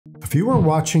If you are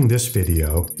watching this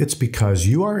video, it's because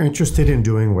you are interested in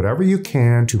doing whatever you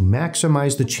can to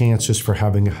maximize the chances for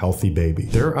having a healthy baby.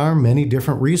 There are many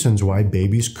different reasons why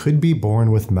babies could be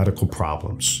born with medical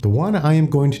problems. The one I am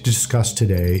going to discuss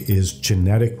today is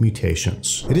genetic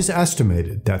mutations. It is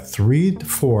estimated that 3 to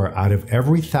 4 out of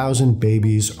every 1,000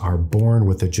 babies are born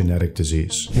with a genetic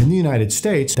disease. In the United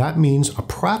States, that means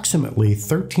approximately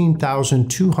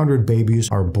 13,200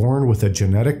 babies are born with a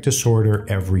genetic disorder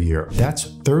every year. That's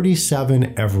 37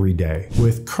 every day.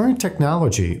 With current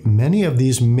technology, many of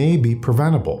these may be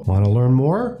preventable. Want to learn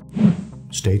more?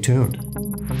 Stay tuned.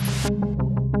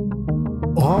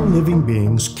 All living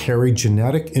beings carry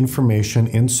genetic information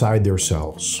inside their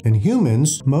cells. In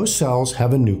humans, most cells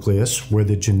have a nucleus where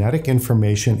the genetic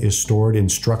information is stored in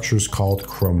structures called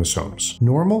chromosomes.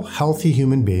 Normal, healthy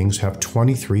human beings have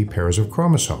 23 pairs of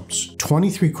chromosomes.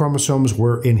 23 chromosomes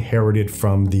were inherited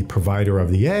from the provider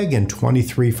of the egg and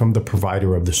 23 from the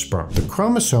provider of the sperm. The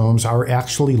chromosomes are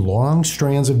actually long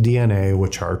strands of DNA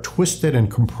which are twisted and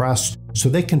compressed so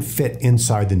they can fit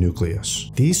inside the nucleus.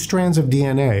 These strands of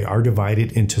DNA are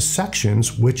divided into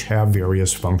sections which have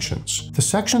various functions. The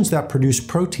sections that produce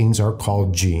proteins are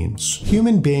called genes.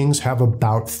 Human beings have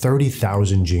about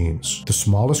 30,000 genes. The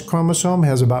smallest chromosome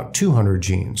has about 200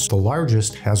 genes. The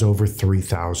largest has over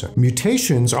 3,000.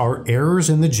 Mutations are errors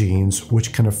in the genes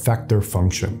which can affect their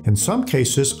function. In some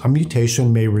cases, a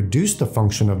mutation may reduce the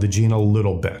function of the gene a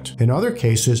little bit. In other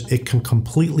cases, it can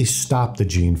completely stop the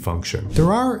gene function.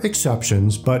 There are exceptions,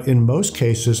 but in most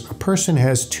cases, a person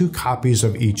has 2 copies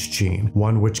of each gene,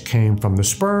 one which came from the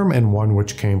sperm and one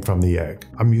which came from the egg.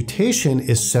 A mutation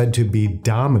is said to be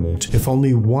dominant if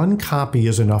only 1 copy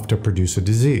is enough to produce a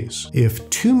disease. If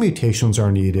 2 mutations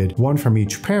are needed, one from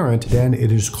each parent, then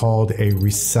it is called a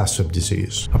recessive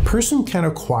disease. A person can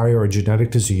acquire a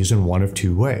genetic disease in one of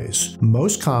 2 ways.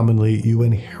 Most commonly, you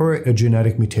inherit a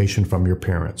genetic mutation from your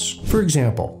parents. For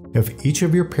example, if each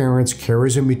of your parents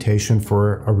carries a mutation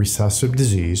for a recessive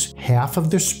disease, half of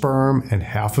their sperm and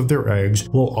half of their eggs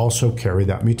will also carry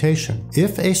that mutation.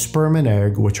 If a sperm and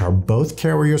egg, which are both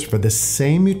carriers for the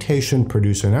same mutation,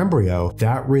 produce an embryo,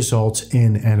 that results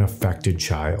in an affected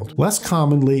child. Less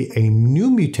commonly, a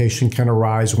new mutation can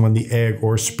arise when the egg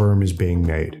or sperm is being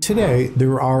made. Today,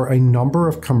 there are a number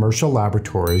of commercial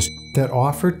laboratories that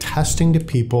offer testing to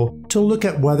people to look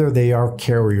at whether they are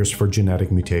carriers for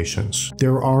genetic mutations.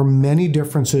 There are many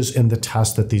differences in the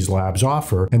tests that these labs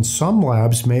offer, and some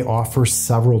labs may offer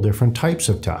several different types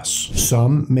of tests.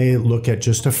 Some may look at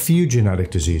just a few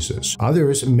genetic diseases.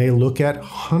 Others may look at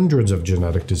hundreds of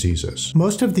genetic diseases.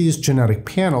 Most of these genetic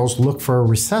panels look for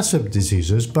recessive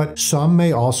diseases, but some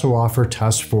may also offer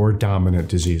tests for dominant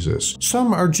diseases.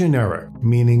 Some are generic,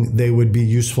 meaning they would be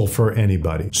useful for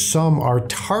anybody. Some are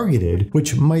targeted,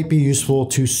 which might be useful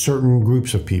to certain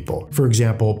groups of people. For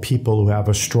example, people who have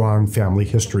a strong family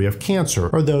history of cancer,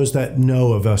 or those that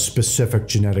know of a specific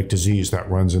genetic disease that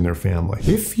runs in their family.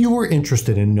 If you are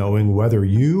interested in knowing whether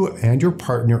you and your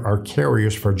partner are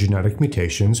carriers for genetic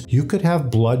mutations, you could have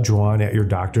blood drawn at your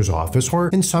doctor's office, or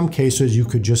in some cases, you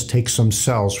could just take some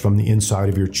cells from the inside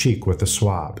of your cheek with a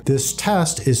swab. This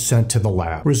test is sent to the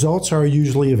lab. Results are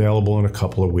usually available in a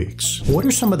couple of weeks. What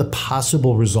are some of the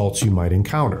possible results you might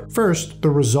encounter? First, the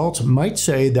results might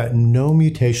say that no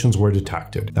mutations were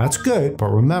detected. That's good, but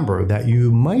remember that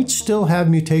you might still have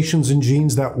mutations in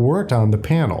genes that weren't on the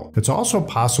panel. It's also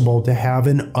possible to have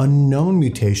an unknown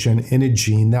mutation in a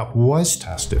gene that was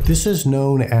tested. This is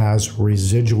known as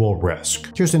residual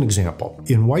risk. Here's an example.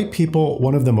 In white people,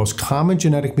 one of the most common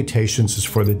genetic mutations is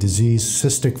for the disease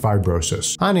cystic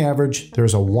fibrosis. On average,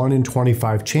 there's a 1 in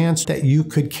 25 chance that you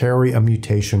could carry a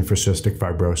mutation for cystic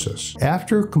fibrosis.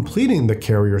 After completing the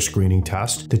carrier screening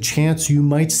test, the chance you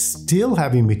might still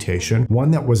have a mutation, one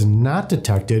that was not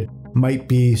detected, might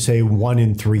be, say, 1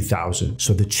 in 3,000.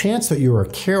 So the chance that you're a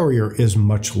carrier is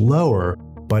much lower,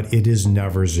 but it is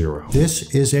never 0.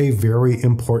 This is a very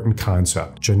important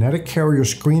concept. Genetic carrier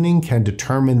screening can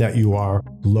determine that you are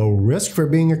low risk for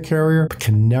being a carrier, but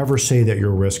can never say that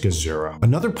your risk is 0.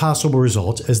 Another possible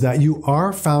result is that you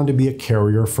are found to be a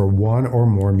carrier for 1 or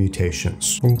more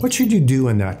mutations. What should you do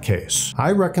in that case?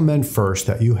 I recommend first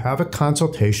that you have a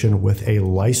consultation with a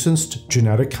licensed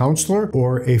genetic counselor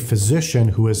or a physician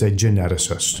who is a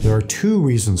geneticist. There are 2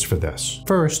 reasons for this.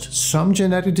 First, some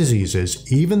genetic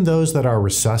diseases, even those that are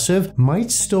recessive, recessive might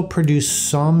still produce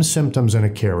some symptoms in a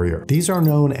carrier. These are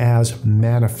known as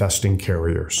manifesting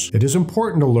carriers. It is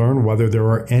important to learn whether there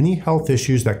are any health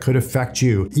issues that could affect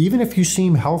you, even if you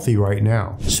seem healthy right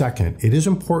now. Second, it is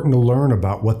important to learn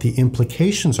about what the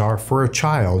implications are for a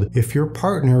child if your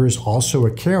partner is also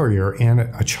a carrier and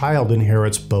a child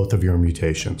inherits both of your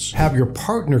mutations. Have your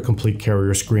partner complete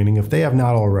carrier screening if they have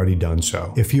not already done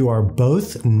so. If you are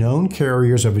both known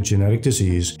carriers of a genetic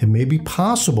disease, it may be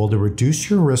possible to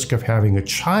reduce your risk of having a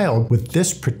child with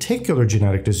this particular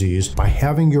genetic disease by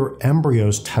having your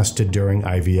embryos tested during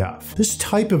IVF. This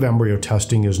type of embryo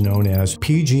testing is known as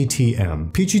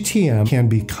PGT-m. PGT-m can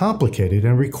be complicated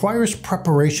and requires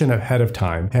preparation ahead of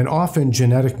time and often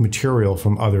genetic material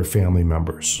from other family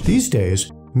members. These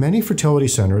days, many fertility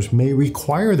centers may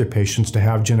require their patients to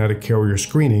have genetic carrier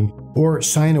screening or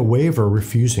sign a waiver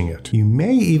refusing it. You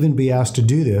may even be asked to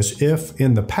do this if,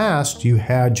 in the past, you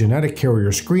had genetic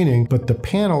carrier screening, but the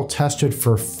panel tested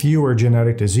for fewer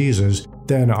genetic diseases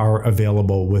than are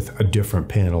available with a different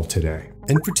panel today.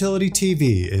 Infertility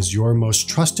TV is your most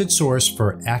trusted source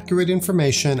for accurate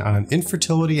information on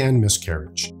infertility and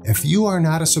miscarriage. If you are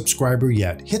not a subscriber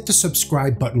yet, hit the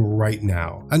subscribe button right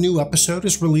now. A new episode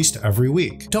is released every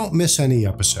week. Don't miss any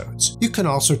episodes. You can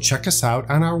also check us out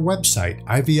on our website,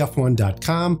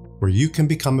 ivf1.com, where you can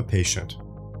become a patient.